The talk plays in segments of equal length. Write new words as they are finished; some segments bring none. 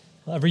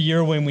Every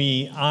year when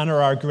we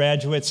honor our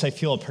graduates, I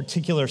feel a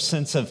particular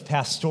sense of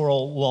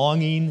pastoral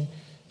longing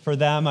for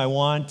them. I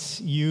want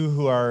you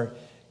who are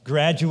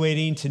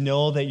graduating to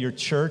know that your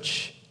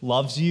church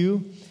loves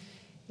you.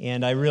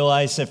 And I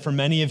realize that for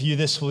many of you,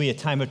 this will be a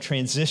time of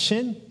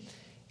transition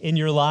in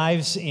your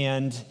lives,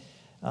 and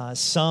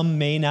some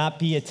may not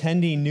be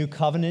attending New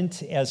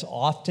Covenant as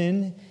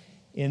often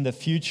in the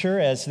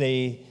future as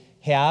they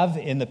have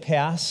in the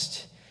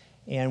past.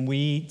 And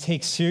we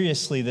take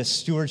seriously the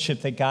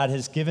stewardship that God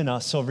has given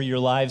us over your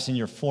lives in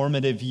your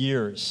formative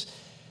years.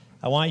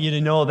 I want you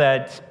to know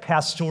that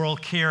pastoral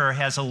care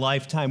has a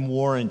lifetime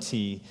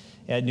warranty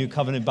at New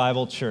Covenant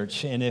Bible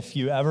Church. And if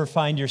you ever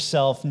find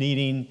yourself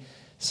needing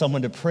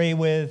someone to pray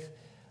with,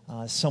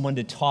 someone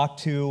to talk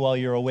to while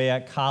you're away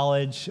at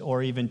college,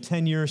 or even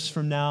 10 years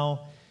from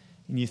now,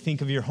 and you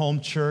think of your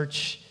home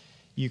church,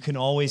 you can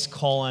always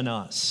call on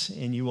us,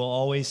 and you will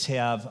always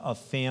have a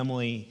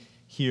family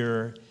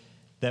here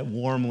that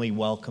warmly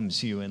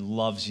welcomes you and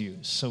loves you.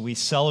 So we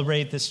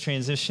celebrate this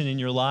transition in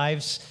your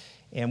lives,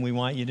 and we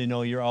want you to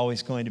know you're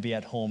always going to be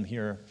at home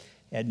here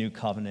at New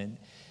Covenant.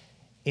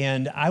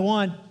 And I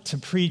want to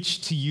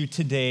preach to you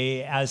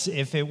today as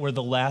if it were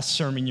the last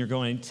sermon you're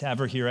going to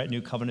ever hear at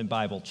New Covenant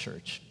Bible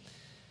Church.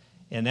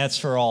 And that's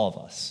for all of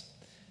us.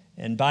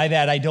 And by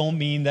that, I don't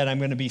mean that I'm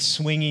going to be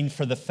swinging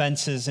for the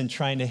fences and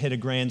trying to hit a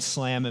grand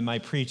slam in my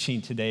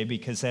preaching today,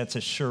 because that's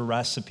a sure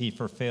recipe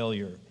for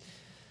failure.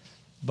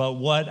 But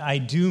what I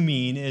do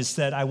mean is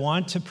that I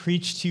want to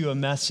preach to you a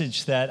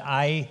message that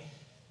I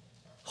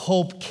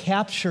hope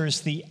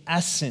captures the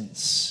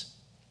essence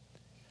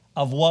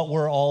of what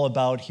we're all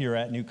about here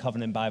at New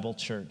Covenant Bible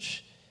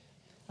Church.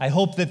 I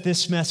hope that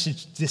this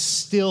message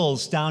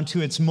distills down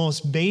to its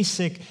most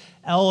basic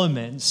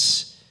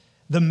elements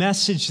the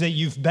message that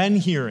you've been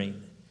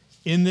hearing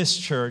in this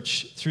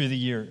church through the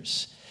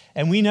years.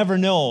 And we never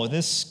know.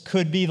 This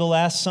could be the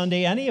last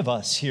Sunday any of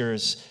us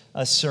hears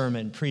a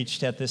sermon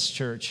preached at this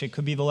church. It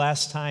could be the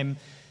last time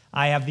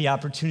I have the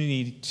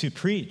opportunity to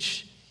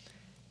preach.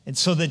 And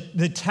so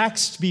the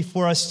text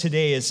before us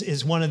today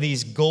is one of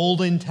these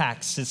golden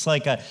texts. It's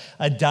like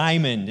a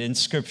diamond in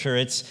Scripture.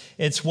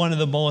 It's one of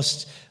the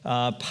most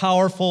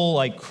powerful,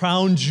 like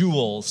crown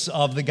jewels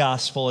of the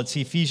gospel. It's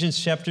Ephesians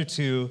chapter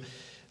 2,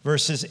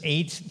 verses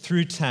 8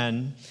 through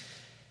 10.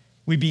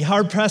 We'd be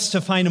hard-pressed to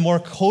find a more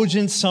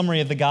cogent summary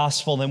of the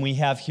gospel than we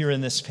have here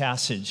in this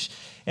passage.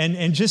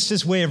 And just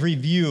as way of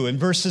review, in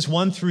verses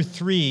 1 through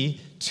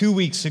 3, 2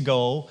 weeks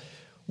ago,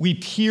 we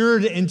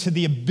peered into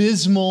the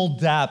abysmal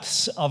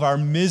depths of our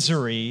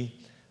misery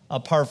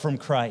apart from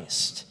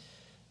Christ.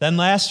 Then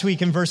last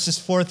week in verses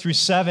 4 through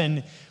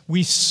 7,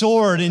 we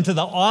soared into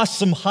the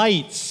awesome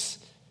heights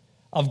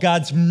of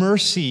God's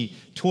mercy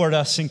toward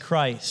us in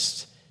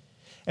Christ.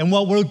 And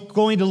what we're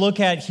going to look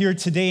at here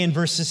today in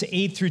verses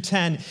 8 through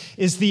 10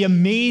 is the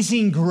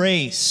amazing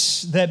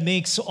grace that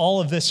makes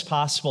all of this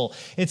possible.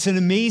 It's an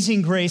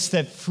amazing grace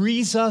that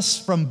frees us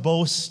from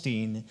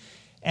boasting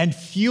and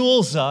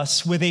fuels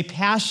us with a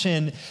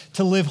passion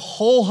to live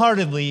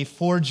wholeheartedly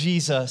for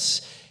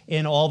Jesus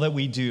in all that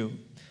we do.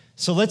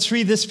 So let's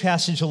read this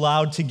passage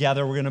aloud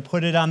together. We're going to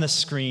put it on the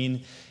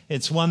screen.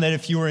 It's one that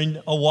if you were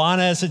in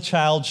Awana as a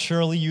child,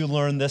 surely you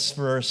learned this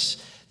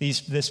verse,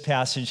 this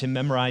passage, and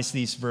memorize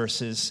these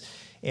verses.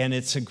 And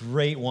it's a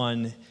great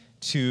one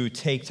to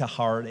take to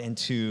heart and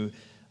to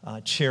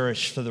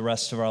cherish for the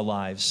rest of our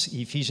lives.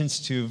 Ephesians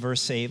 2,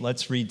 verse 8,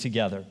 let's read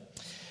together.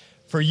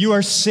 For you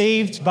are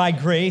saved by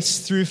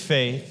grace through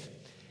faith,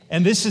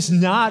 and this is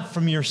not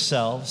from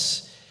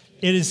yourselves.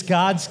 It is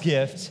God's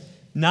gift,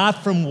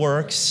 not from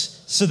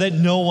works, so that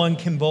no one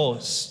can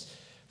boast.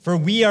 For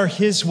we are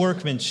his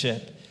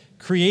workmanship,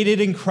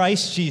 created in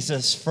Christ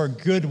Jesus for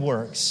good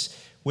works,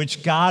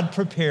 which God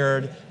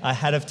prepared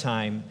ahead of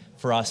time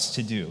for us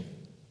to do.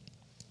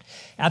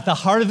 At the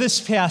heart of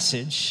this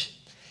passage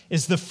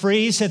is the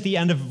phrase at the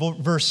end of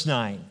verse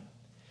 9,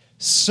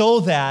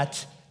 so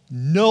that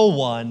no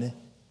one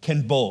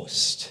can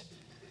boast.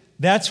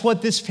 That's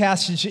what this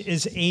passage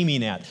is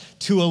aiming at,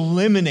 to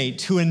eliminate,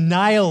 to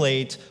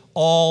annihilate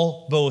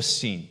all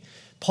boasting.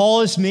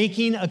 Paul is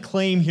making a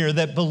claim here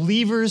that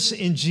believers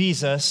in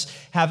Jesus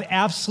have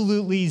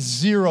absolutely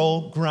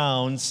zero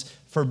grounds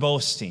for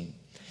boasting.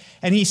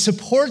 And he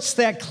supports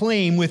that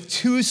claim with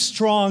two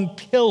strong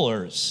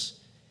pillars,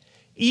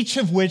 each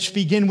of which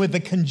begin with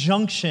the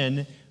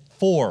conjunction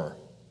for.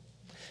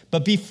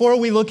 But before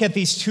we look at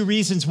these two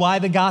reasons why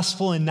the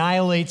gospel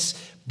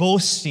annihilates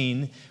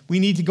boasting, we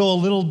need to go a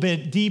little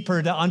bit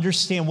deeper to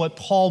understand what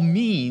Paul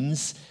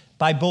means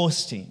by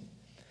boasting.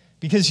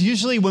 Because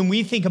usually when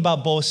we think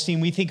about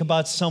boasting, we think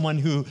about someone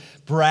who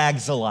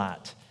brags a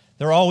lot.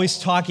 They're always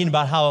talking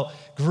about how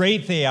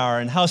great they are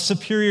and how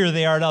superior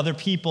they are to other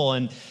people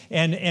and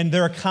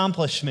their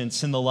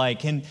accomplishments and the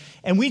like. And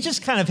we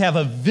just kind of have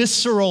a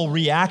visceral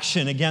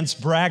reaction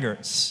against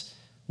braggarts.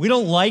 We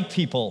don't like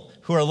people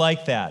who are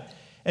like that.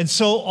 And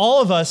so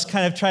all of us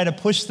kind of try to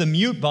push the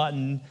mute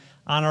button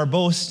on our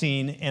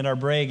boasting and our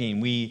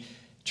bragging. We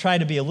try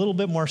to be a little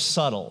bit more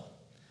subtle.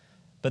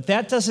 But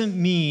that doesn't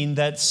mean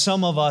that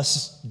some of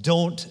us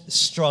don't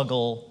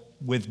struggle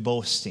with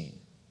boasting.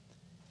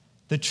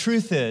 The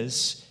truth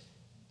is,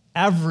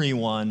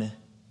 everyone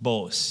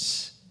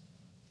boasts.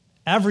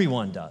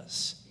 Everyone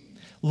does.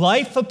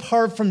 Life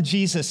apart from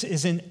Jesus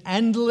is an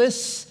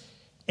endless,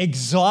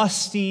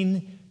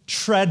 exhausting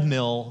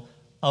treadmill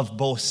of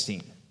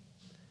boasting.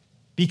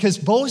 Because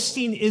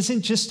boasting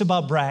isn't just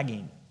about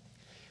bragging.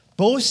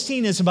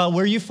 Boasting is about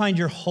where you find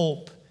your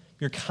hope,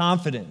 your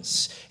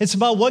confidence. It's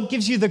about what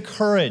gives you the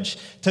courage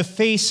to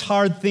face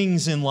hard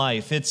things in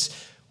life.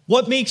 It's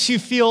what makes you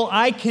feel,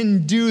 I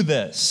can do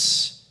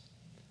this.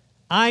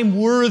 I'm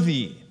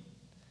worthy.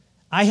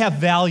 I have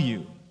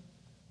value.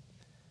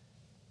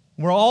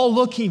 We're all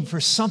looking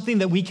for something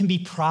that we can be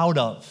proud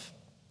of.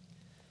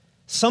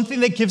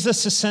 Something that gives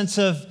us a sense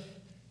of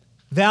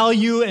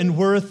value and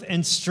worth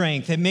and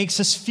strength. It makes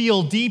us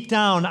feel deep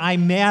down, I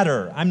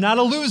matter. I'm not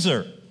a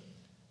loser.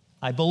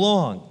 I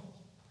belong.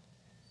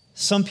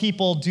 Some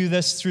people do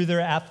this through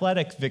their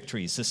athletic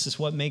victories. This is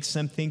what makes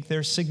them think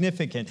they're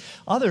significant.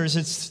 Others,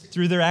 it's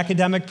through their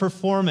academic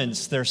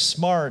performance. They're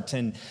smart,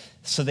 and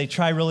so they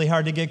try really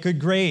hard to get good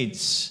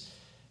grades.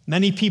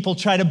 Many people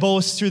try to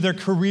boast through their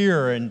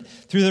career and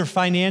through their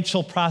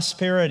financial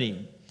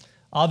prosperity.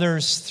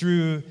 Others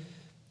through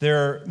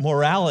their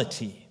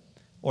morality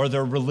or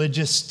their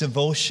religious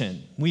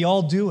devotion. We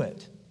all do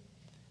it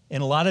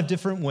in a lot of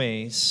different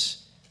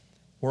ways.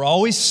 We're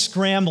always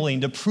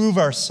scrambling to prove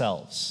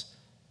ourselves.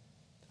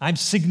 I'm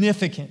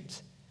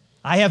significant.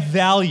 I have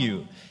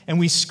value. And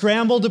we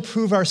scramble to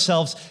prove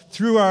ourselves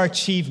through our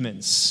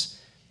achievements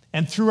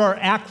and through our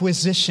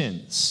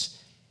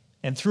acquisitions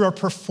and through our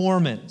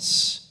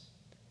performance.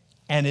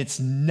 And it's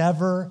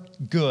never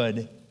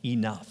good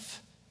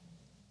enough.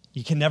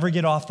 You can never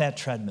get off that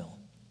treadmill.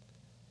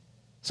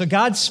 So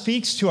God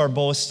speaks to our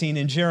boasting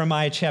in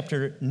Jeremiah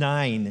chapter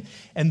 9.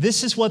 And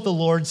this is what the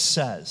Lord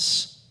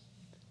says.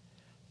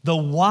 The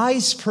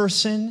wise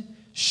person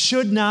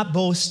should not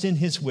boast in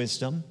his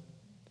wisdom.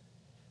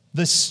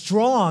 The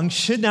strong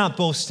should not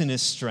boast in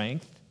his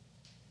strength.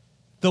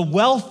 The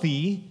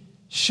wealthy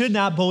should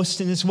not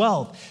boast in his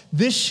wealth.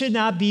 This should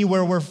not be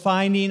where we're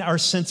finding our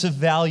sense of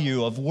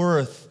value, of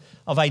worth,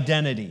 of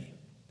identity.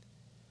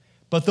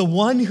 But the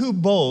one who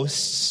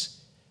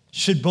boasts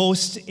should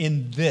boast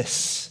in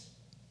this,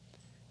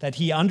 that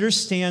he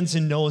understands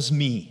and knows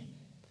me,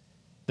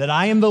 that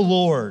I am the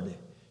Lord,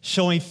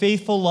 showing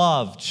faithful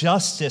love,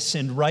 justice,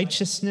 and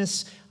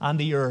righteousness on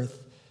the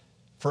earth,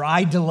 for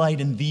I delight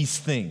in these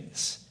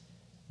things.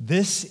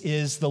 This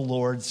is the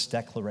Lord's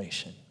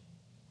declaration.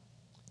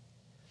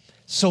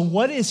 So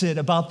what is it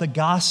about the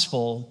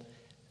gospel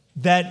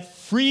that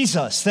frees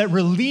us, that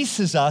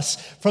releases us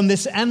from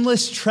this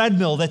endless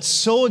treadmill that's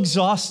so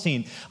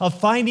exhausting of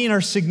finding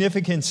our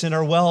significance in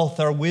our wealth,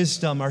 our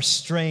wisdom, our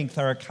strength,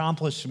 our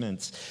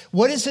accomplishments?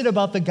 What is it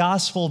about the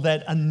gospel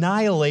that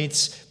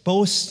annihilates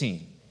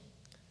boasting?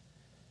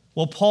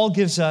 Well, Paul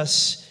gives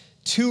us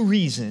two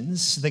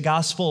reasons the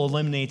gospel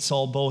eliminates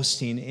all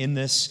boasting in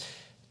this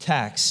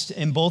text,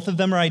 and both of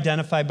them are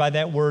identified by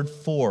that word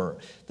for.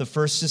 The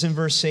first is in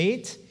verse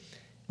 8,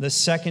 the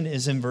second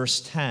is in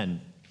verse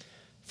 10.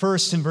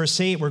 First, in verse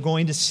 8, we're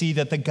going to see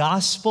that the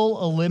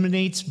gospel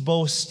eliminates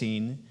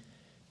boasting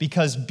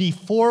because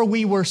before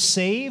we were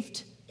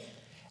saved,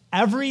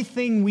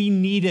 everything we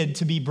needed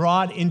to be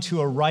brought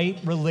into a right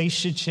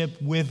relationship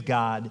with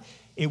God,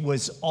 it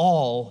was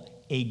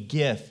all a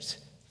gift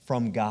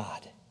from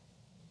God.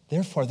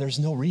 Therefore, there's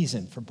no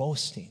reason for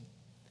boasting.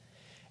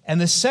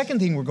 And the second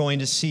thing we're going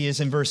to see is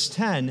in verse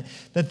 10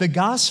 that the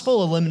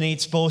gospel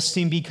eliminates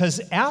boasting because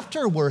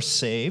after we're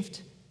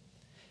saved,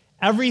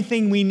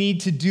 everything we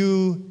need to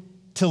do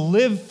to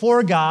live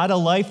for God, a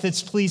life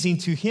that's pleasing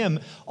to Him,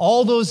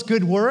 all those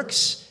good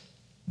works,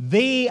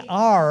 they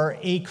are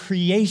a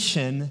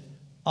creation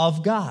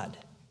of God.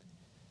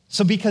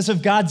 So because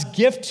of God's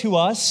gift to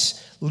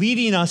us,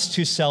 leading us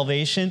to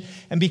salvation,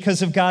 and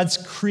because of God's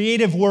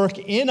creative work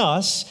in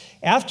us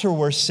after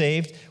we're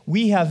saved,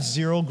 we have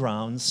zero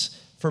grounds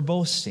for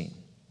boasting.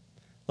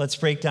 Let's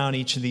break down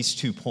each of these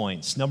 2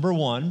 points. Number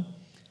one,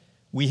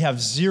 we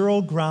have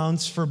zero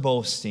grounds for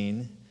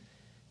boasting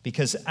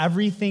because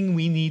everything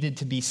we needed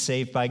to be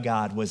saved by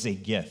God was a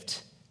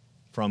gift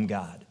from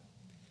God.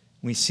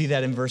 We see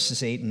that in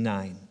verses 8 and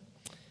 9.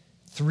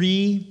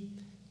 3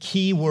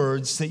 key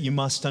words that you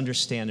must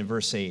understand in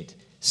verse 8.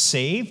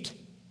 Saved,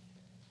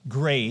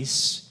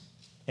 grace,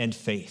 and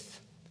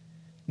faith.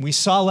 We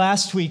saw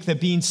last week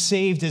that being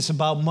saved is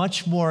about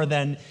much more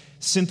than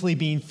simply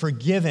being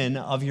forgiven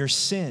of your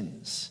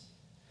sins.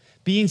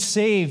 Being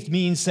saved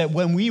means that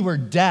when we were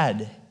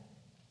dead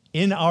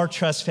in our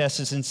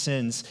trespasses and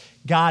sins,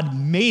 God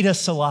made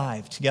us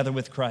alive together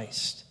with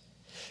Christ.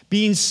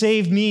 Being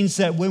saved means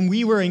that when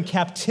we were in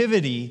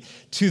captivity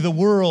to the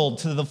world,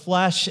 to the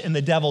flesh and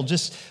the devil,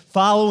 just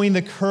following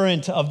the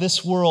current of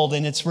this world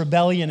and its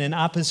rebellion and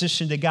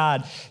opposition to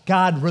God,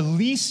 God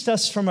released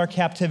us from our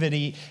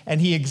captivity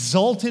and He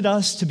exalted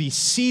us to be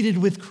seated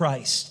with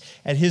Christ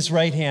at His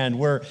right hand,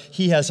 where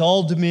He has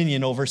all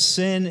dominion over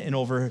sin and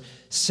over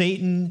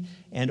Satan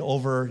and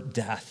over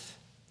death.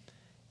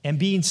 And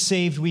being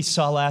saved, we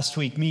saw last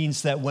week,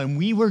 means that when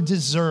we were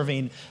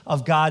deserving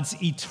of God's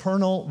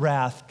eternal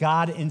wrath,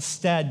 God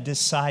instead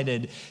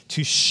decided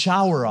to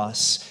shower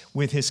us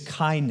with his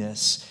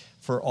kindness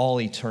for all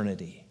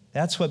eternity.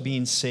 That's what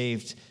being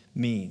saved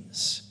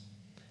means.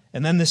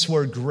 And then this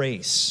word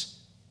grace.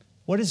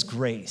 What is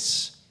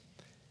grace?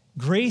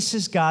 Grace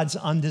is God's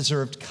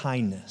undeserved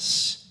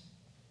kindness.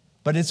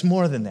 But it's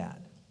more than that.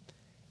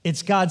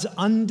 It's God's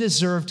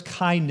undeserved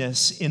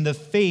kindness in the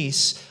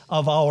face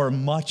of our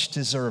much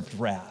deserved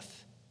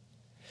wrath.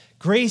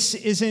 Grace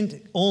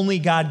isn't only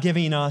God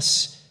giving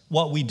us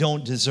what we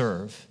don't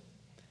deserve.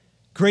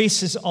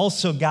 Grace is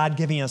also God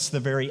giving us the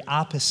very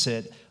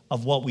opposite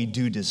of what we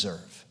do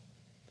deserve.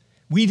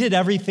 We did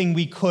everything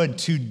we could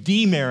to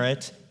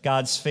demerit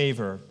God's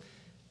favor,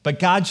 but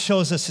God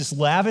shows us his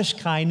lavish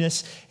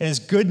kindness and his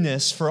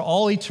goodness for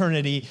all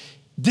eternity,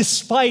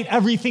 despite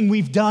everything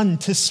we've done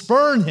to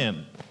spurn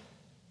him.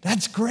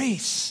 That's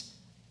grace.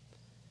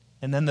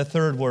 And then the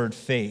third word,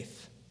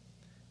 faith.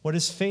 What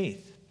is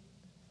faith?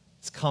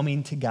 It's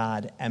coming to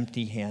God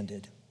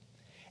empty-handed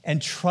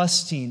and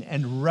trusting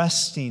and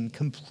resting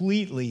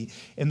completely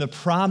in the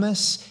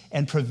promise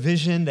and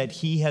provision that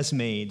he has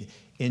made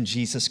in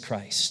Jesus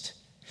Christ.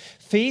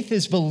 Faith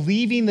is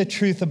believing the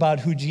truth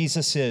about who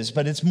Jesus is,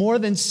 but it's more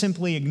than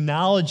simply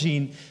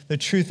acknowledging the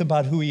truth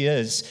about who he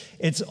is.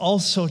 It's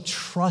also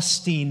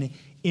trusting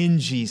in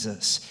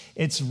Jesus.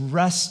 It's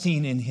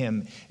resting in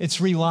him.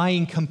 It's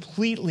relying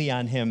completely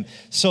on him.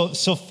 So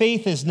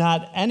faith is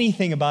not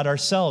anything about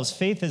ourselves.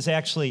 Faith is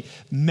actually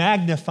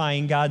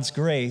magnifying God's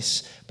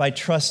grace by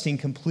trusting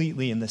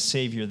completely in the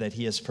Savior that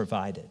he has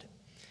provided.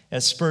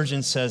 As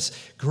Spurgeon says,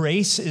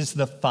 grace is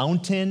the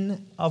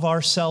fountain of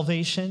our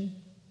salvation,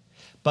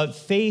 but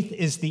faith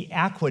is the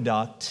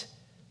aqueduct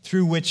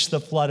through which the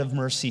flood of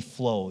mercy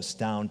flows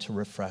down to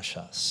refresh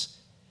us.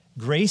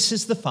 Grace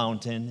is the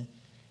fountain.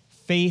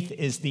 Faith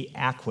is the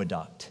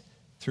aqueduct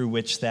through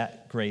which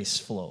that grace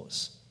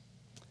flows.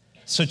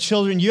 So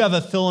children, you have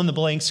a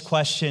fill-in-the-blanks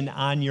question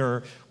on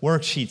your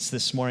worksheets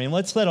this morning.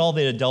 Let's let all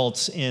the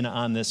adults in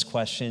on this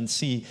question and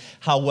see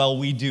how well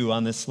we do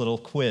on this little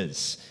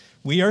quiz.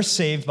 We are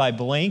saved by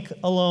blank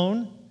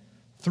alone,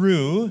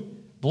 through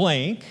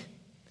blank,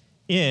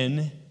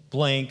 in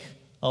blank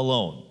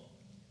alone.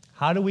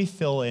 How do we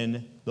fill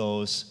in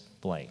those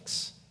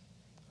blanks?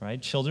 All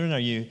right, children, are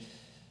you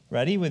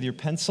ready with your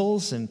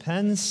pencils and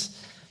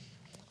pens?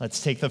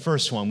 Let's take the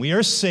first one. We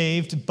are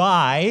saved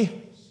by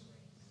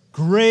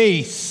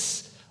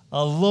grace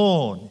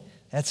alone.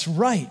 That's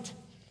right.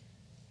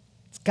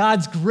 It's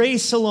God's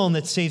grace alone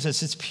that saves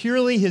us. It's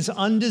purely his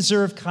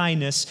undeserved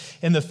kindness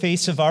in the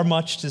face of our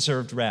much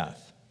deserved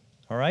wrath.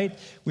 All right?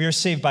 We are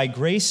saved by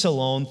grace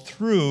alone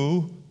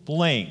through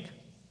blank.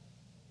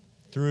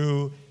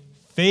 Through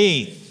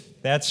faith.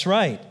 That's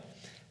right.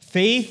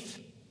 Faith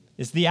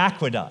is the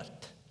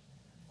aqueduct.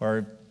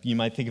 Or you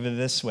might think of it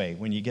this way.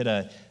 When you get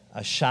a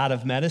shot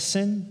of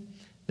medicine,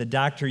 the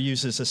doctor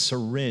uses a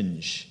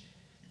syringe.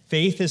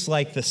 Faith is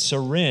like the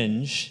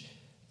syringe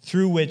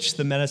through which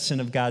the medicine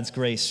of God's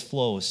grace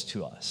flows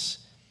to us.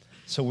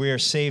 So we are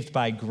saved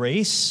by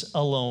grace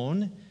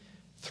alone,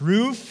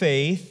 through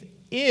faith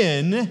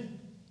in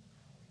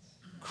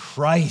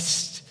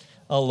Christ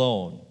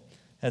alone.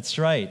 That's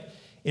right.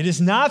 It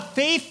is not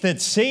faith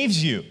that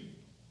saves you.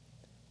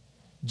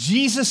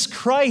 Jesus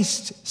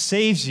Christ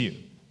saves you.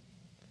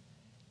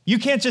 You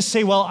can't just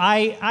say, well,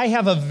 I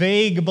have a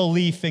vague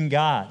belief in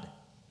God.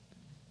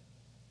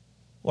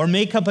 Or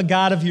make up a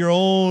God of your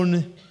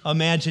own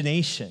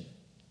imagination.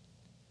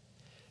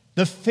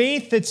 The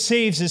faith that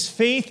saves is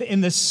faith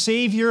in the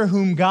Savior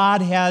whom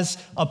God has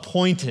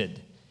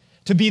appointed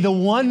to be the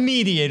one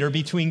mediator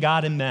between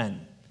God and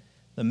men,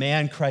 the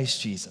man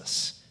Christ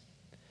Jesus.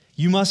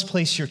 You must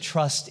place your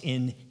trust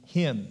in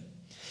him.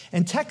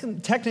 And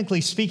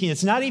technically speaking,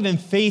 it's not even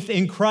faith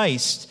in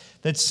Christ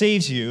that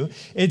saves you.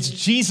 It's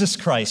Jesus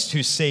Christ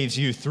who saves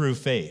you through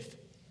faith.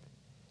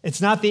 It's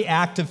not the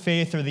act of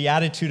faith or the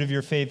attitude of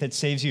your faith that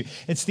saves you.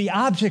 It's the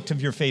object of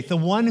your faith, the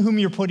one whom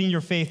you're putting your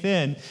faith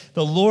in,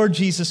 the Lord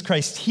Jesus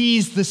Christ.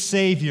 He's the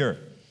Savior.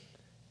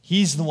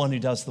 He's the one who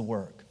does the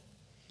work.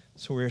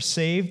 So we're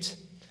saved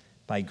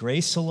by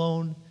grace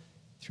alone,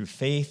 through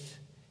faith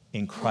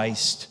in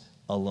Christ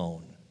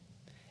alone.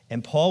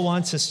 And Paul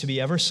wants us to be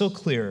ever so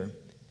clear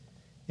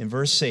in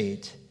verse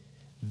 8,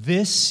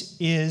 this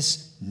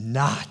is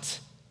not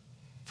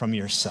from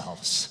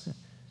yourselves.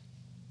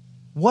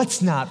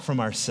 What's not from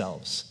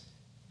ourselves?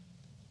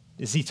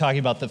 Is he talking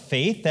about the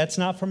faith? That's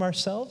not from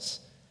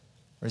ourselves?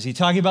 Or is he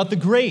talking about the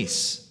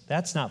grace?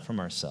 That's not from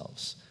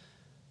ourselves.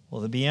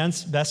 Well,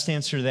 the best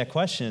answer to that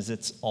question is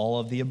it's all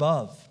of the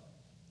above.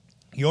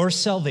 Your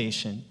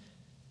salvation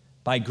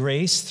by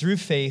grace through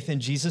faith in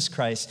Jesus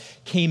Christ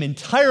came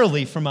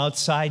entirely from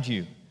outside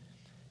you.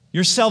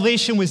 Your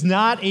salvation was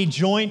not a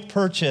joint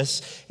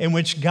purchase in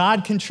which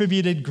God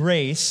contributed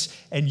grace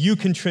and you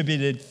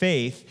contributed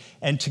faith,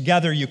 and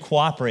together you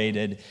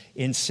cooperated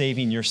in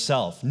saving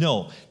yourself.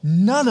 No,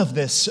 none of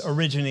this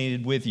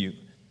originated with you.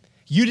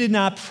 You did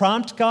not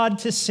prompt God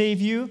to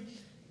save you.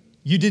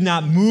 You did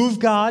not move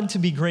God to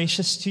be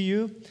gracious to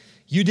you.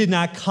 You did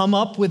not come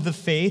up with the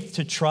faith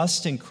to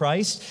trust in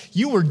Christ.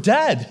 You were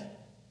dead.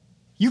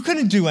 You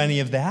couldn't do any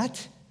of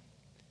that.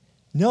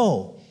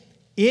 No,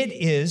 it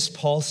is,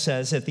 Paul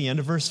says at the end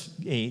of verse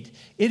 8,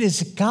 it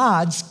is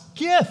God's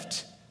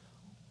gift.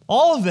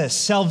 All of this,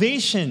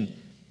 salvation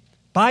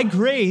by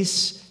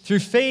grace through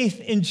faith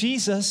in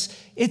Jesus,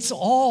 it's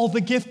all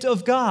the gift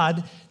of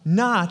God,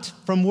 not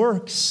from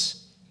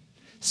works.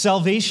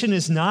 Salvation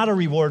is not a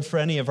reward for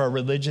any of our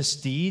religious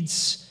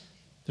deeds.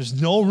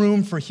 There's no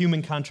room for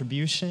human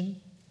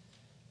contribution.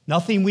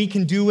 Nothing we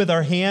can do with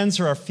our hands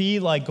or our feet,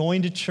 like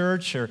going to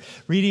church or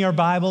reading our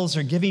Bibles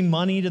or giving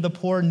money to the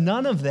poor.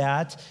 None of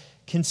that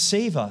can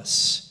save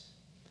us.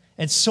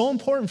 It's so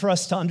important for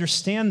us to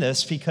understand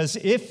this, because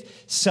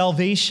if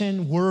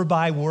salvation were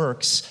by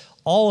works,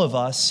 all of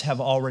us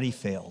have already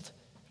failed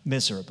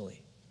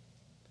miserably.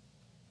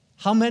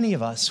 How many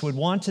of us would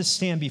want to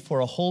stand before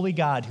a holy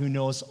God who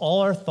knows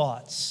all our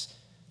thoughts,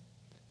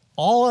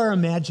 all our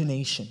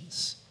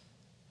imaginations,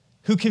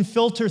 who can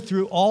filter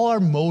through all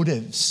our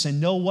motives and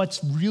know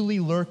what's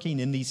really lurking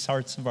in these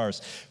hearts of ours,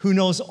 who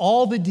knows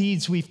all the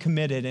deeds we've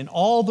committed and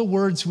all the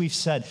words we've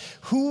said?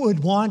 Who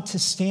would want to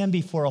stand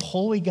before a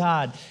holy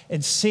God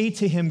and say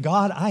to him,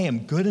 God, I am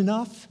good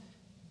enough.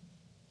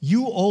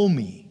 You owe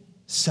me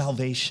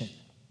salvation.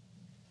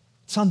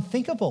 It's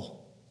unthinkable.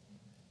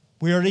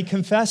 We already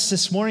confessed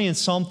this morning in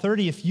Psalm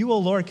 30, if you, O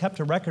Lord, kept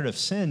a record of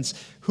sins,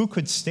 who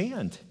could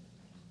stand?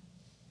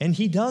 And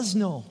he does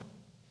know.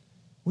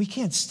 We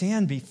can't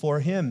stand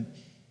before him.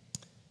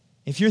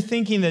 If you're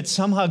thinking that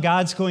somehow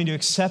God's going to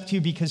accept you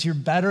because you're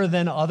better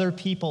than other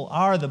people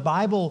are, the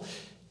Bible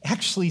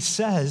actually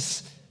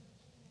says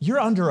you're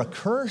under a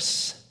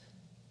curse.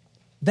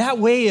 That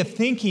way of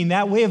thinking,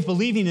 that way of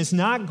believing is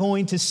not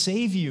going to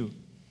save you.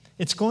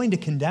 It's going to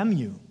condemn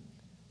you.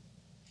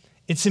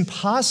 It's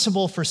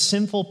impossible for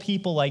sinful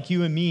people like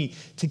you and me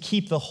to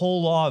keep the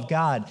whole law of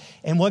God.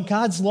 And what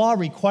God's law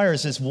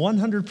requires is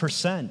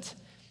 100%.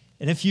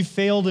 And if you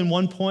failed in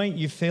one point,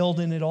 you failed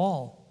in it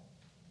all.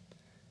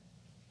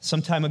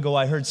 Some time ago,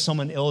 I heard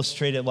someone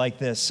illustrate it like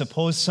this.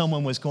 Suppose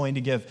someone was going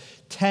to give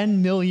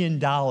 $10 million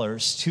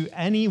to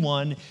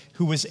anyone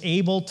who was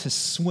able to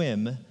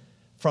swim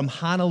from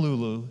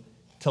Honolulu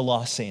to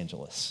Los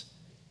Angeles.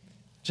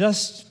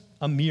 Just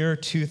a mere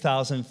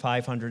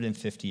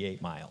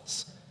 2,558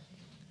 miles.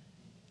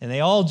 And they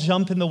all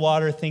jump in the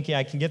water thinking,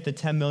 I can get the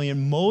 10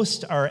 million.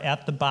 Most are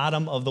at the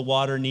bottom of the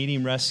water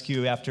needing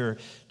rescue after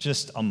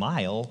just a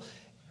mile.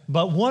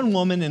 But one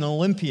woman, an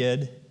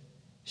Olympiad,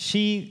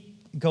 she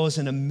goes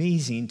an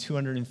amazing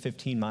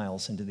 215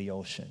 miles into the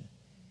ocean.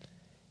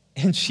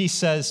 And she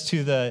says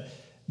to the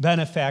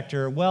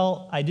benefactor,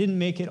 well, I didn't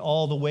make it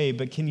all the way,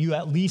 but can you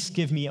at least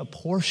give me a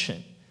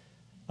portion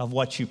of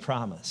what you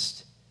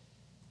promised?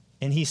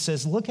 And he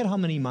says, look at how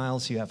many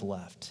miles you have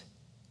left.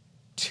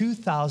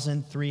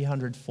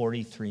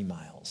 2,343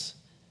 miles.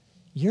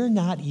 You're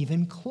not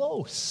even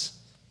close.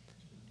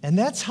 And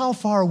that's how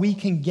far we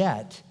can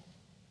get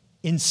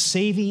in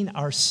saving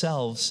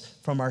ourselves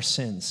from our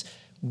sins.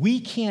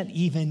 We can't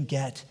even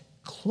get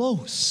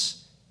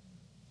close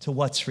to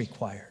what's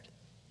required.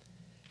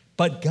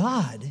 But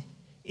God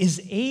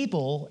is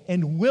able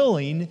and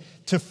willing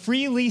to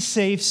freely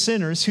save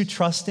sinners who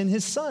trust in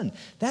his Son.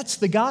 That's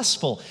the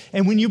gospel.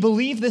 And when you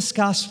believe this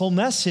gospel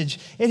message,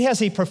 it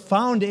has a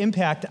profound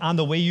impact on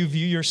the way you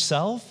view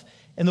yourself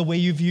and the way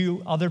you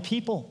view other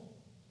people.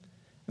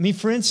 I mean,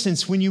 for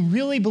instance, when you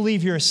really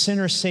believe you're a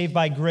sinner saved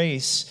by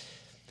grace,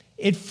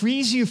 it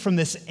frees you from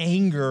this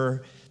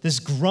anger, this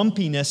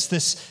grumpiness,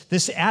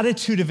 this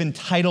attitude of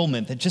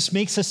entitlement that just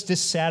makes us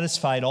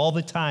dissatisfied all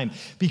the time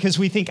because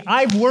we think,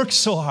 I've worked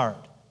so hard.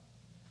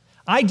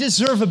 I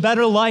deserve a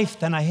better life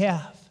than I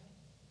have.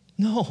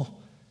 No.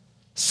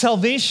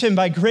 Salvation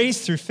by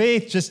grace through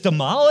faith just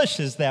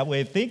demolishes that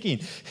way of thinking.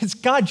 It's,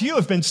 God, you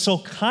have been so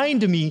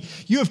kind to me.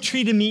 You have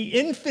treated me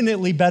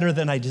infinitely better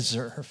than I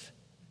deserve.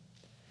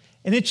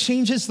 And it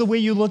changes the way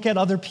you look at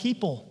other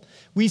people.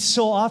 We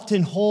so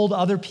often hold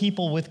other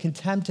people with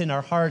contempt in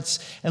our hearts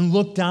and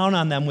look down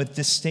on them with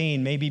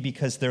disdain, maybe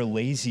because they're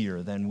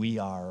lazier than we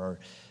are, or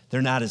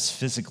they're not as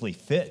physically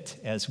fit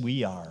as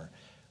we are,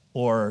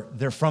 or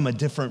they're from a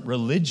different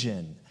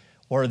religion,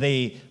 or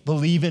they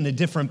believe in a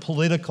different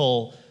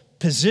political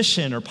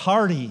position or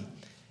party.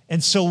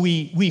 And so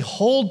we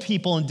hold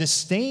people in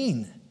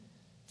disdain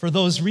for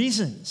those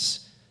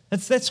reasons.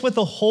 That's what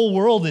the whole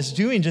world is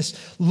doing, just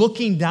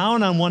looking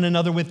down on one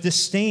another with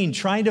disdain,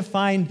 trying to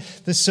find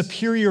the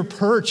superior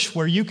perch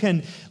where you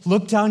can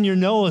look down your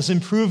nose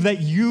and prove that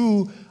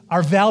you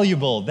are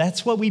valuable.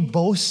 That's what we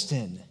boast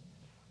in.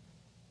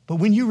 But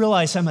when you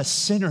realize I'm a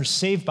sinner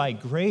saved by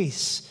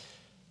grace,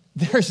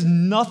 there's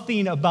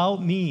nothing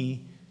about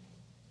me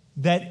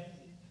that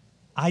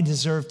I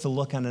deserve to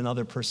look on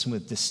another person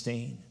with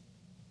disdain.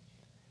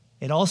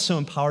 It also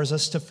empowers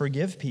us to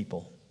forgive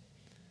people.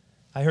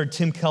 I heard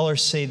Tim Keller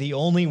say the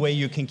only way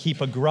you can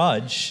keep a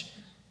grudge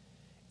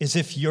is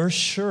if you're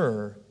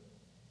sure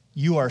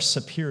you are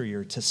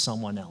superior to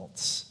someone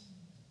else.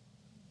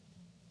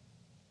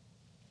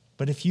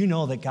 But if you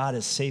know that God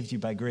has saved you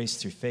by grace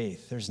through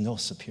faith, there's no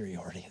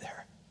superiority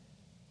there.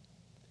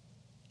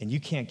 And you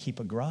can't keep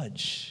a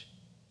grudge.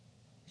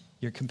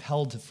 You're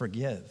compelled to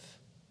forgive.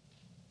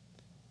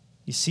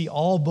 You see,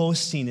 all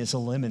boasting is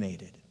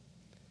eliminated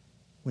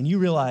when you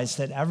realize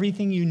that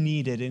everything you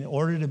needed in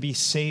order to be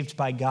saved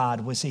by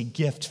God was a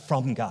gift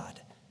from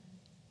God.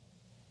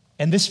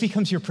 And this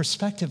becomes your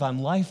perspective on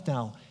life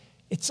now.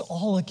 It's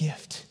all a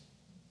gift.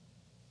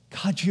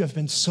 God, you have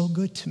been so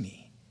good to me.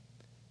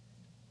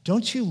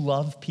 Don't you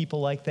love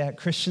people like that,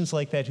 Christians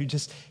like that, who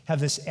just have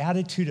this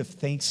attitude of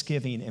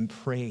thanksgiving and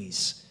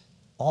praise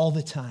all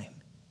the time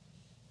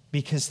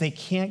because they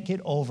can't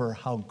get over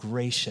how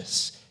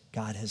gracious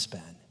God has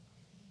been?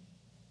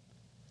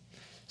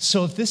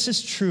 So if this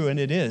is true, and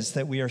it is,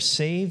 that we are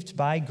saved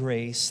by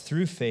grace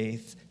through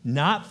faith,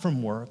 not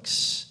from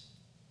works,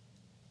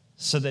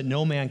 so that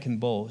no man can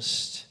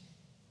boast,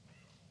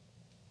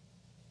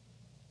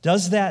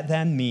 does that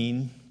then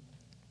mean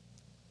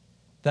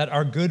that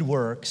our good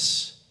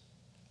works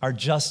are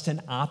just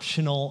an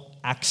optional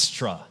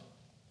extra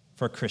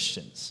for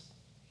Christians?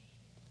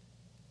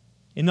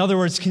 In other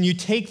words, can you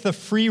take the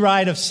free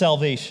ride of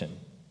salvation,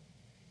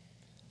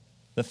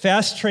 the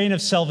fast train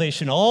of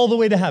salvation all the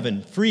way to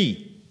heaven,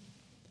 free,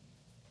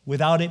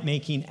 without it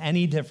making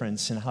any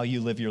difference in how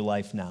you live your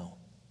life now?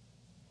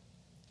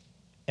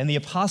 And the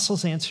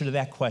apostles' answer to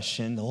that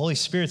question, the Holy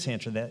Spirit's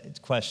answer to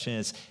that question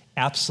is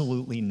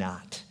absolutely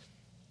not.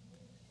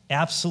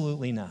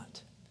 Absolutely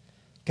not.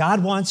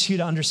 God wants you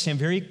to understand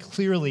very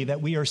clearly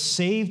that we are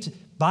saved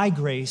by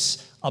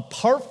grace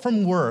apart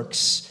from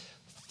works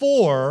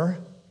for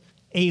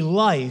a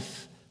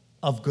life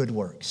of good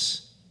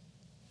works.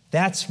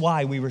 That's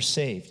why we were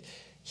saved.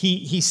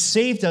 He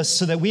saved us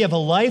so that we have a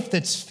life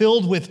that's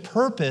filled with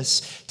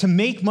purpose to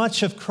make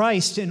much of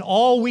Christ in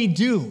all we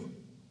do.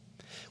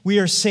 We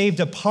are saved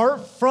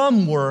apart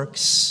from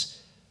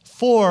works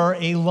for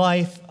a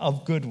life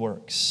of good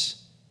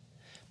works.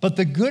 But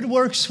the good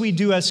works we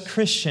do as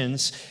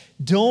Christians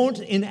don't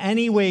in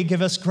any way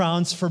give us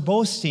grounds for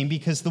boasting,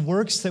 because the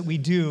works that we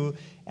do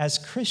as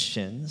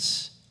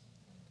Christians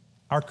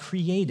are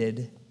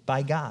created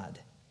by God.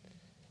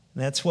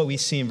 And that's what we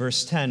see in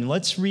verse 10.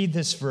 Let's read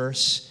this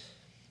verse,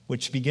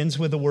 which begins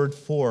with the word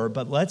for,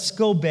 but let's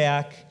go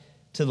back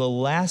to the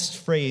last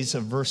phrase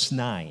of verse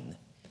 9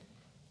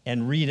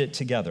 and read it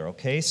together,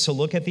 okay? So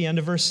look at the end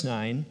of verse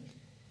 9.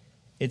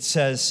 It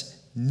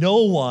says,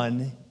 no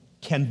one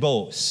can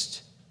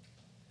boast.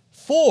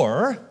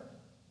 For,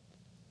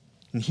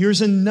 and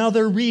here's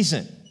another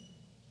reason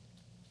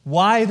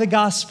why the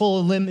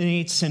gospel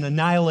eliminates and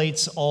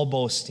annihilates all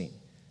boasting.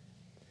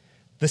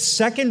 The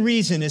second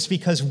reason is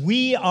because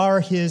we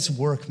are his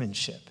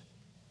workmanship,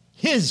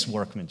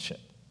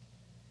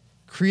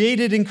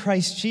 created in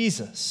Christ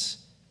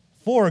Jesus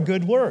for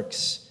good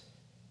works,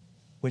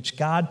 which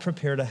God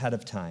prepared ahead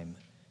of time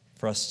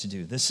for us to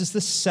do. This is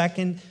the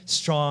second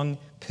strong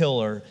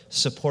pillar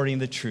supporting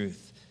the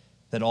truth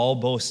that all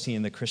boasting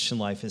in the Christian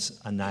life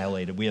is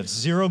annihilated. We have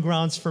zero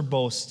grounds for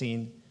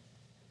boasting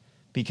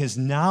because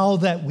now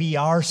that we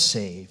are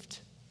saved,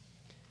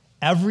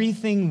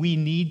 everything we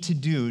need to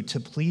do to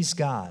please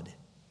God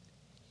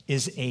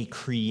is a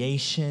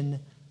creation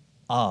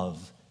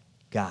of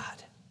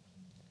God.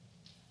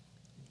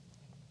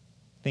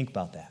 Think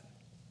about that.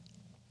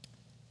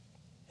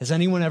 Has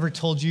anyone ever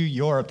told you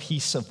you're a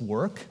piece of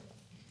work?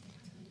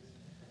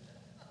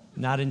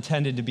 Not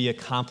intended to be a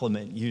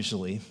compliment,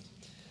 usually.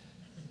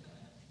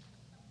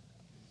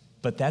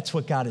 But that's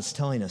what God is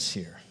telling us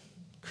here.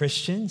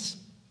 Christians,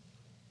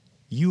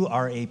 you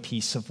are a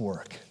piece of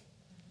work.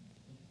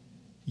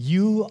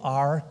 You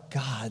are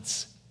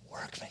God's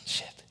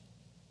workmanship.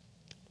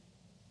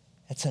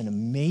 That's an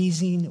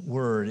amazing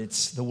word.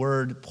 It's the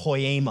word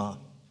poema.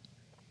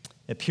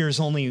 It appears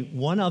only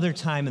one other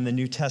time in the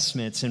New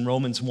Testament. It's in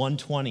Romans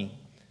 1:20,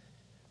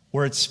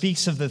 where it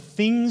speaks of the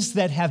things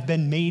that have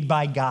been made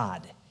by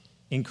God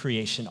in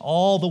creation,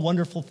 all the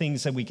wonderful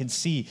things that we can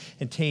see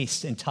and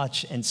taste and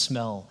touch and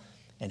smell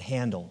and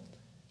handle.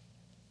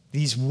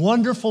 These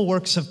wonderful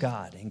works of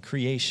God in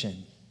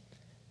creation,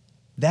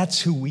 that's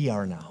who we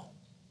are now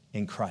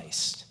in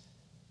Christ.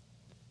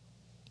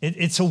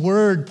 It's a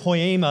word,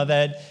 poema,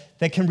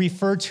 that can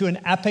refer to an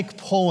epic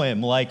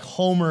poem like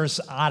Homer's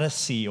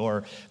Odyssey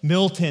or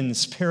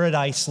Milton's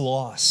Paradise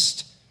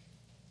Lost.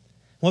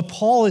 What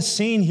Paul is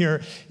saying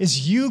here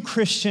is you,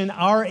 Christian,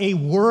 are a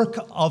work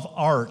of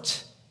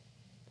art.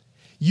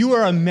 You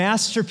are a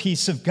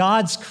masterpiece of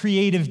God's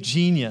creative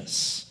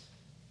genius.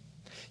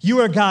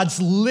 You are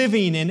God's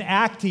living and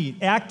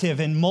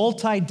active and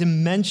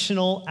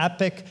multi-dimensional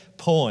epic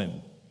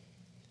poem.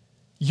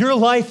 Your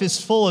life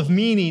is full of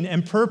meaning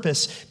and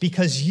purpose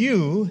because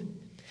you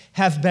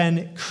have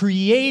been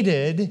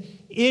created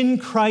in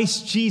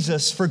Christ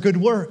Jesus for good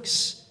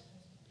works.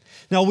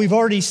 Now, we've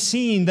already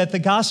seen that the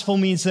gospel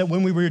means that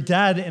when we were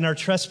dead in our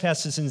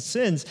trespasses and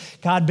sins,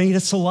 God made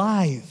us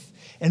alive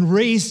and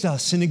raised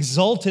us and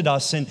exalted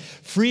us and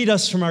freed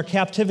us from our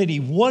captivity.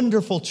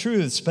 Wonderful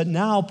truths. But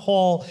now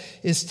Paul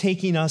is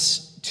taking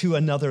us to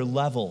another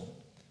level.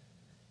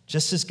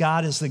 Just as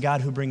God is the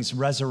God who brings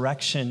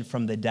resurrection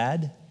from the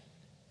dead,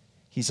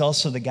 he's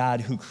also the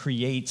God who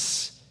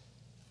creates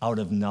out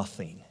of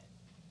nothing.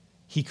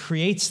 He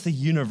creates the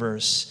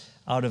universe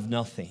out of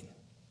nothing.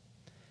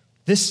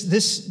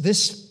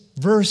 This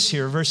verse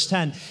here, verse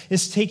 10,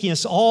 is taking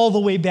us all the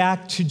way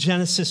back to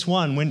Genesis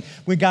 1,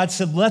 when God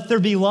said, let there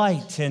be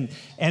light,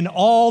 and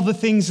all the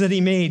things that he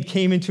made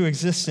came into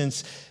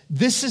existence.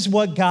 This is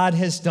what God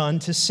has done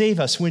to save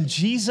us. When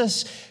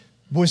Jesus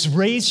was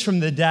raised from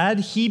the dead,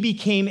 he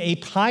became a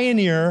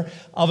pioneer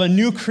of a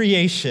new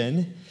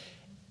creation,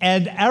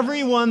 and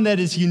everyone that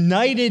is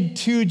united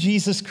to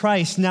Jesus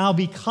Christ now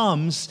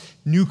becomes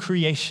new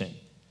creation.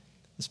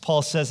 As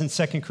Paul says in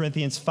 2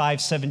 Corinthians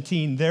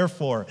 5:17,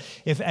 therefore,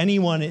 if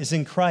anyone is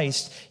in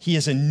Christ, he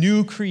is a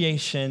new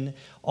creation.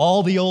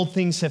 All the old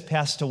things have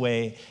passed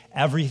away.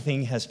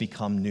 Everything has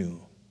become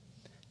new.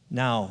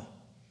 Now,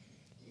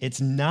 it's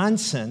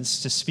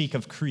nonsense to speak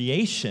of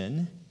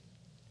creation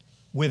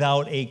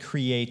without a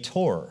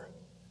creator.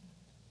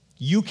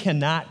 You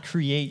cannot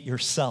create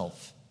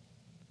yourself.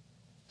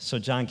 So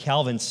John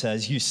Calvin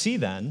says, you see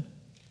then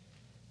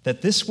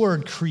that this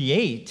word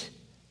create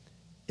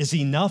is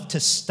enough to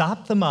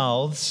stop the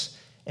mouths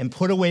and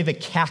put away the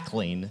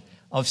cackling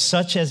of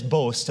such as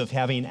boast of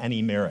having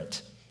any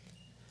merit.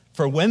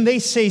 For when they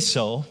say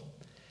so,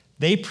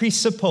 they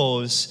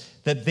presuppose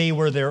that they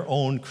were their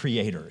own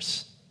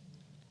creators.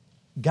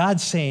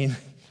 God's saying,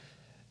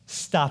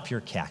 stop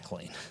your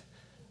cackling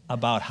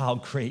about how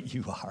great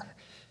you are.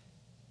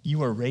 You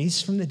were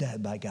raised from the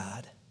dead by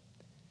God.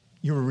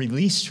 You were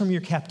released from your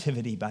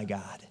captivity by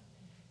God.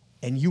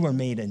 And you were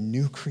made a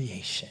new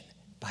creation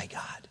by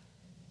God.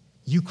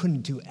 You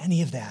couldn't do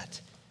any of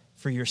that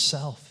for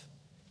yourself.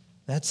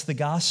 That's the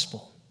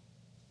gospel.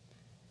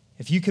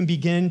 If you can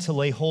begin to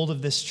lay hold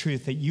of this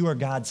truth that you are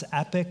God's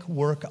epic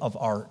work of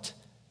art,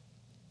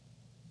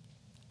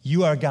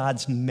 you are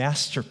God's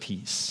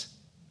masterpiece,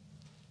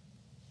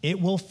 it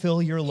will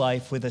fill your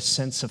life with a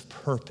sense of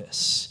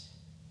purpose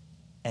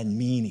and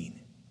meaning.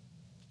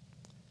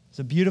 There's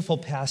a beautiful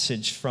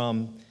passage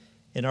from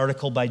an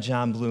article by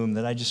John Bloom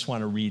that I just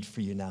want to read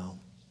for you now.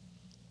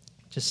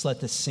 Just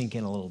let this sink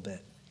in a little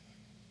bit.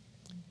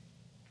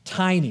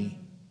 Tiny,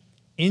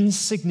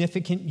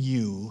 insignificant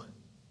you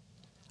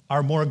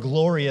are more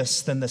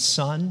glorious than the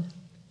sun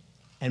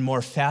and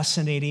more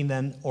fascinating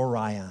than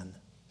Orion.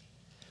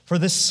 For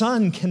the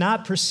sun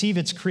cannot perceive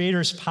its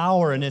creator's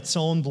power in its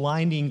own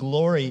blinding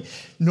glory,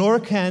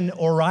 nor can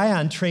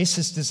Orion trace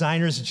his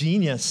designer's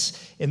genius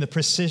in the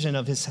precision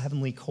of his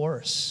heavenly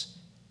course.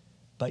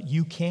 But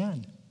you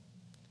can.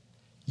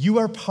 You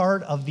are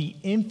part of the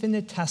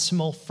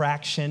infinitesimal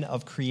fraction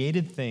of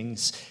created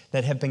things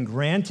that have been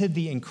granted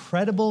the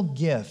incredible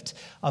gift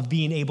of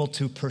being able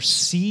to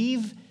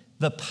perceive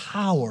the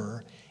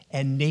power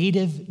and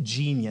native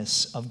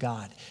genius of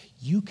God.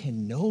 You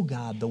can know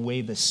God the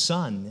way the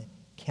sun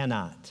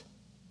cannot.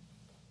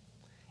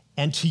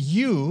 And to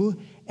you,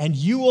 and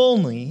you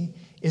only,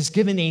 is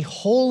given a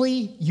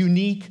wholly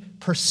unique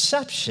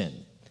perception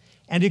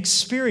and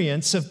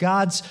experience of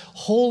God's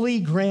holy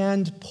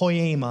grand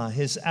poema,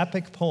 his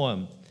epic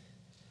poem.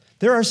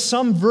 There are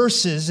some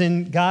verses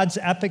in God's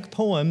epic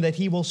poem that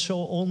he will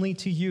show only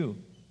to you.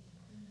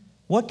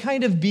 What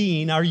kind of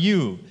being are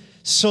you,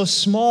 so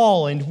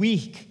small and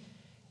weak,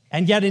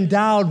 and yet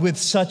endowed with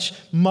such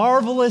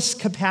marvelous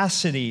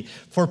capacity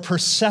for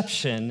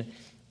perception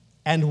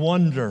and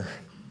wonder?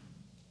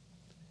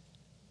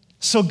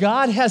 So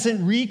God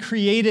hasn't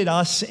recreated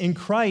us in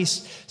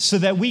Christ so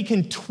that we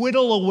can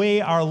twiddle away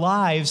our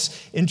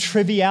lives in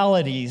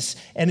trivialities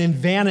and in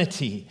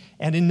vanity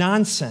and in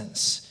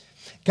nonsense.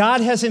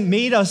 God hasn't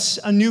made us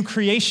a new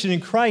creation in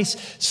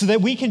Christ so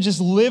that we can just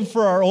live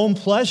for our own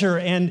pleasure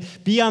and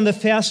be on the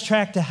fast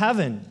track to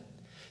heaven.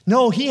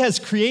 No, he has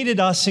created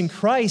us in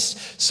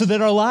Christ so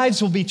that our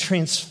lives will be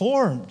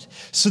transformed,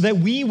 so that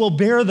we will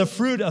bear the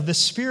fruit of the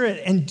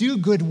Spirit and do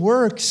good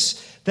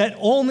works that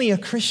only a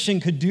Christian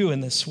could do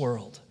in this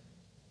world.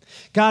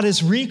 God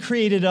has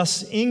recreated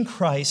us in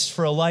Christ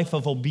for a life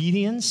of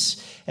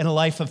obedience and a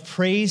life of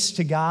praise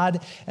to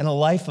God and a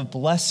life of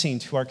blessing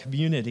to our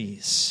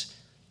communities.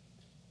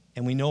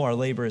 And we know our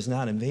labor is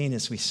not in vain,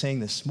 as we sang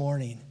this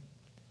morning.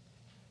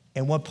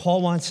 And what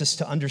Paul wants us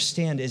to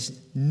understand is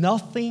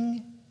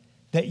nothing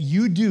that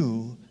you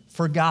do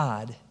for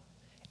God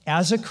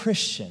as a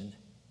Christian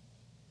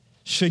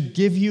should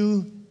give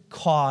you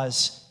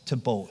cause to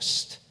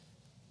boast.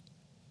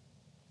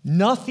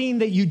 Nothing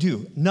that you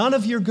do, none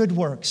of your good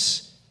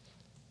works,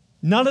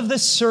 none of the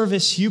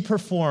service you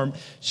perform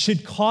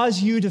should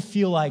cause you to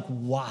feel like,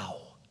 wow,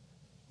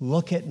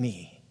 look at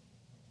me.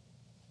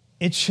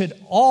 It should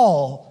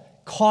all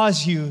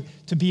cause you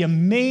to be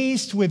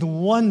amazed with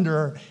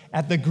wonder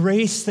at the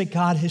grace that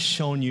God has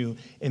shown you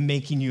in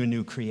making you a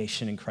new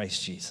creation in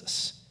Christ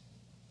Jesus.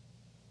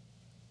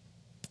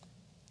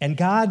 And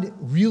God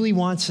really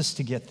wants us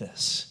to get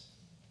this.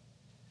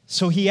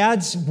 So he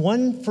adds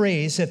one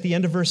phrase at the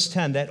end of verse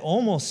 10 that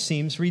almost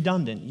seems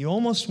redundant. You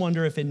almost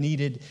wonder if it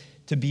needed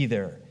to be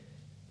there.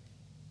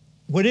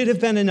 Would it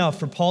have been enough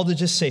for Paul to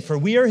just say, for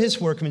we are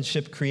his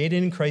workmanship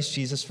created in Christ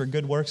Jesus for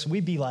good works?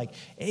 We'd be like,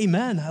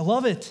 amen, I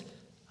love it.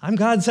 I'm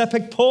God's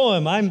epic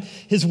poem. I'm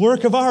his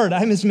work of art.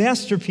 I'm his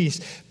masterpiece.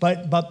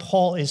 But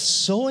Paul is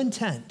so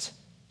intent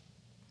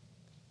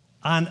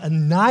on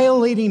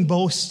annihilating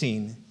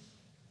boasting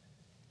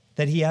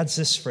that he adds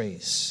this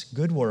phrase,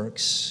 good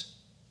works,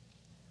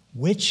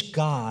 which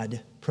God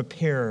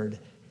prepared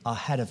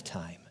ahead of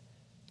time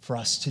for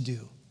us to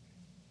do.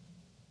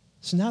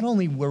 So not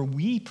only were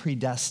we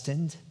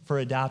predestined for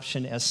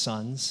adoption as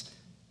sons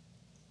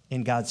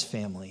in God's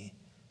family,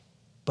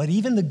 but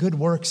even the good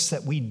works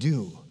that we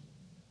do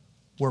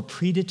were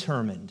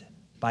predetermined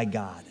by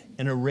God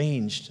and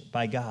arranged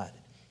by God,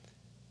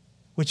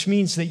 which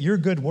means that your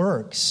good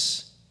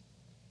works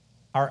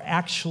are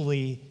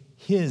actually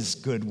his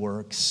good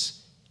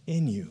works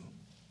in you.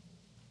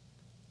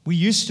 We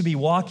used to be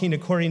walking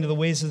according to the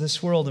ways of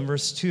this world. In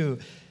verse 2,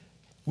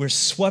 we're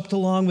swept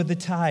along with the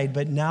tide,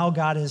 but now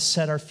God has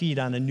set our feet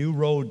on a new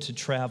road to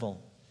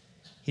travel.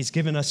 He's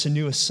given us a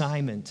new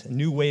assignment, a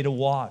new way to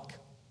walk.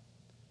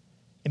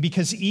 And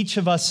because each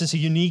of us is a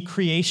unique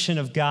creation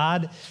of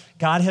God,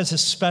 God has a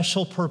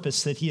special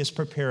purpose that he has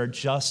prepared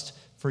just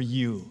for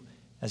you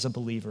as a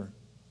believer.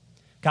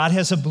 God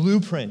has a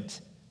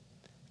blueprint.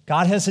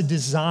 God has a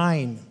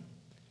design.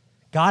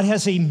 God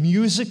has a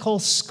musical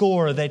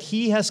score that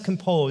he has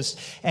composed,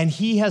 and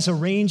he has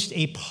arranged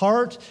a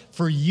part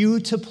for you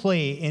to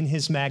play in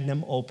his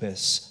magnum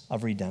opus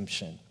of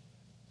redemption.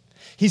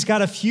 He's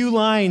got a few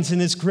lines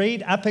in his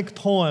great epic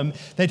poem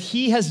that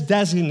he has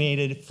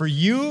designated for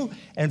you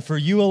and for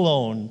you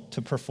alone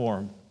to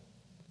perform.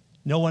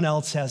 No one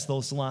else has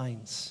those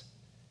lines.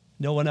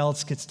 No one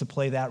else gets to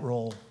play that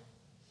role.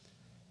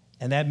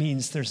 And that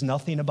means there's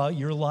nothing about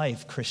your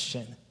life,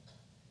 Christian,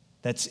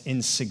 that's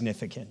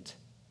insignificant.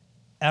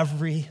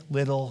 Every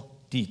little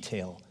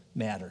detail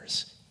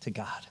matters to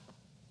God.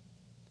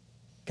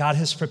 God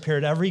has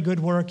prepared every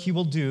good work he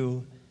will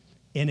do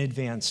in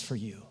advance for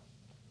you.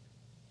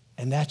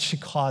 And that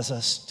should cause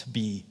us to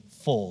be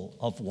full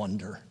of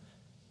wonder.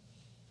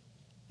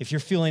 If you're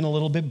feeling a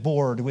little bit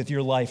bored with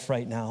your life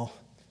right now,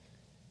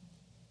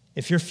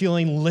 if you're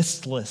feeling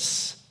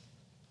listless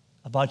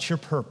about your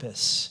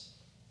purpose,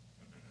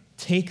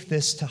 take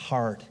this to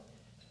heart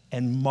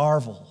and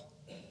marvel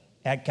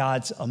at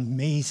God's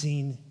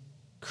amazing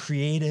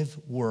creative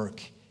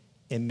work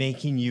in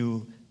making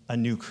you a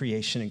new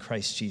creation in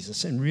Christ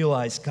Jesus, and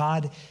realize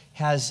God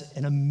has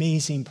an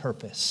amazing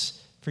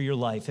purpose for your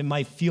life. It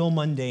might feel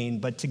mundane,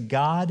 but to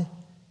God,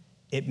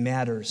 it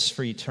matters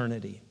for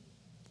eternity.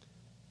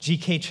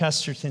 G.K.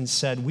 Chesterton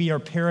said, "We are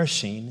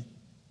perishing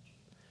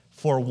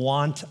for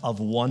want of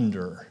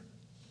wonder,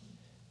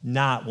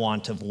 not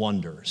want of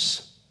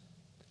wonders."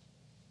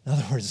 In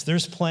other words,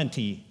 there's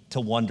plenty to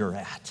wonder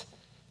at.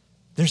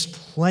 There's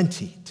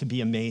plenty to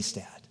be amazed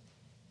at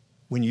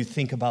when you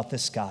think about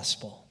this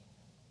gospel.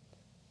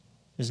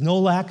 There's no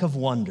lack of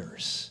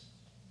wonders.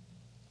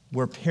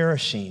 We're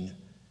perishing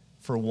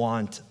for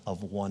want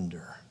of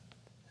wonder.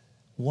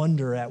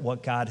 Wonder at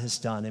what God has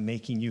done in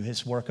making you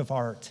his work of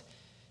art,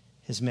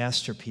 his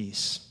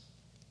masterpiece.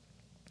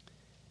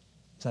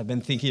 As I've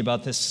been thinking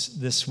about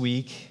this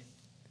week,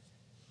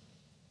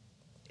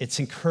 it's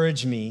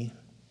encouraged me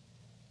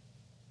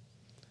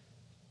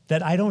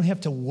that I don't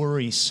have to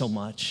worry so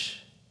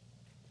much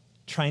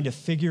trying to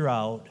figure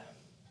out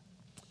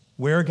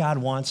where God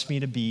wants me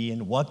to be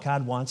and what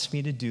God wants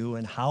me to do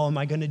and how am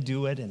I going to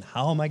do it and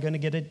how am I going to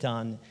get it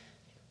done.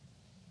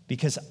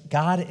 Because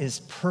God is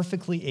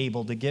perfectly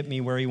able to get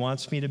me where he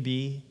wants me to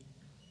be,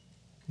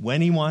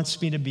 when he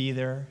wants me to be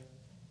there,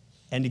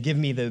 and to give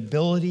me the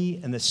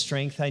ability and the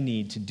strength I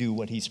need to do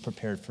what he's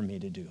prepared for me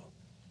to do.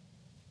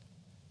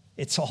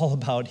 It's all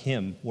about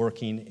him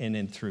working in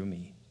and through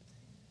me.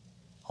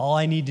 All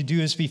I need to do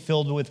is be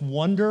filled with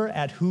wonder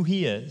at who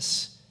he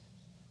is.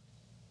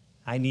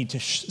 I need to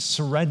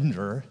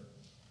surrender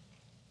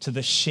to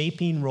the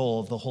shaping role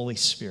of the Holy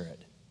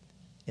Spirit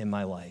in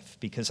my life,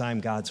 because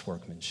I'm God's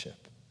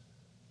workmanship.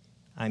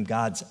 I'm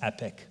God's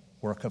epic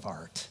work of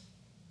art.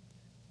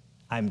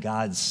 I'm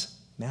God's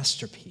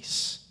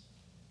masterpiece,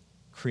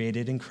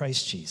 created in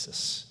Christ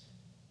Jesus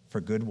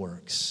for good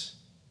works,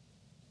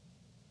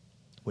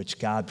 which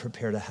God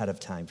prepared ahead of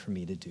time for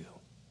me to do.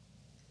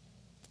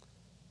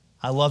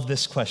 I love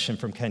this question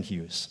from Ken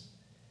Hughes.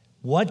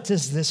 What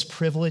does this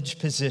privileged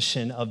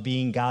position of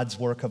being God's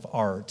work of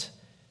art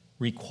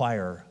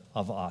require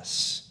of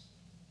us?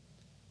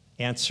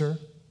 Answer,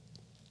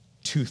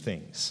 2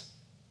 things.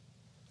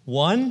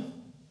 One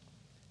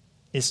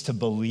is to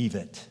believe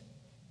it.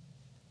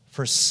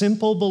 For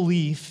simple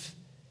belief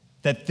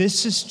that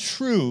this is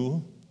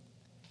true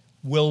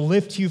will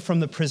lift you from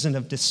the prison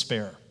of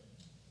despair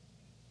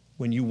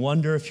when you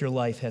wonder if your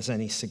life has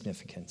any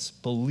significance.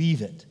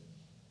 Believe it.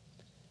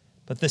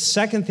 But the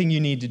second thing you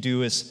need to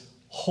do is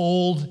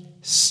hold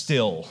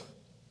still.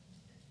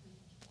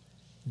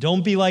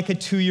 Don't be like a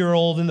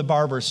 2-year-old in the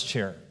barber's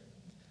chair,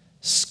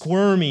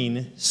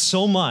 squirming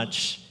so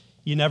much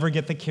you never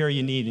get the care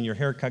you need and your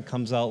haircut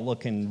comes out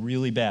looking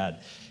really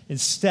bad.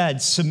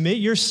 Instead, submit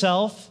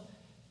yourself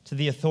to to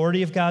the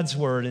authority of God's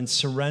word and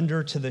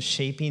surrender to the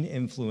shaping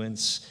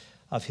influence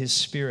of his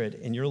Spirit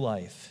in your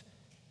life.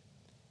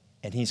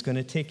 And he's going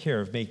to take care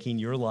of making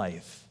your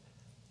life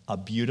a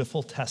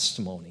beautiful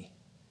testimony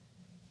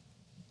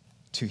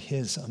to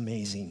his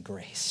amazing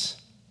grace.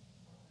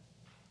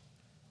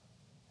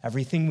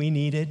 Everything we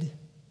needed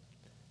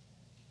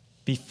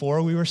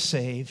before we were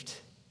saved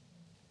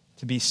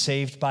to be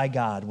saved by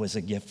God was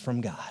a gift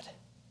from God.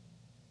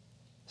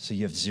 So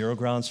you have zero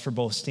grounds for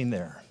boasting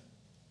there.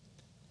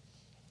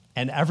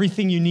 And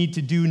everything you need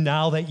to do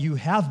now that you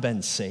have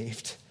been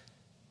saved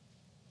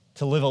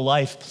to live a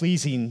life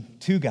pleasing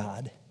to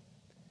God,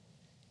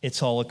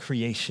 it's all a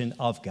creation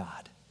of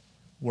God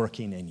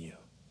working in you.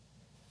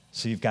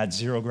 So you've got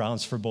zero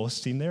grounds for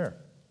boasting there.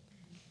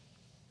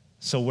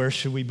 So where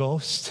should we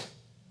boast?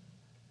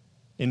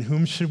 In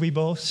whom should we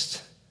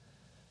boast?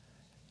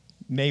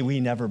 May we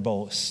never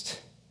boast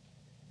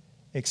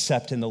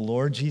except in the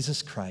Lord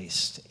Jesus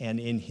Christ and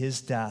in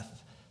his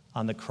death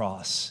on the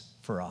cross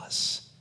for us.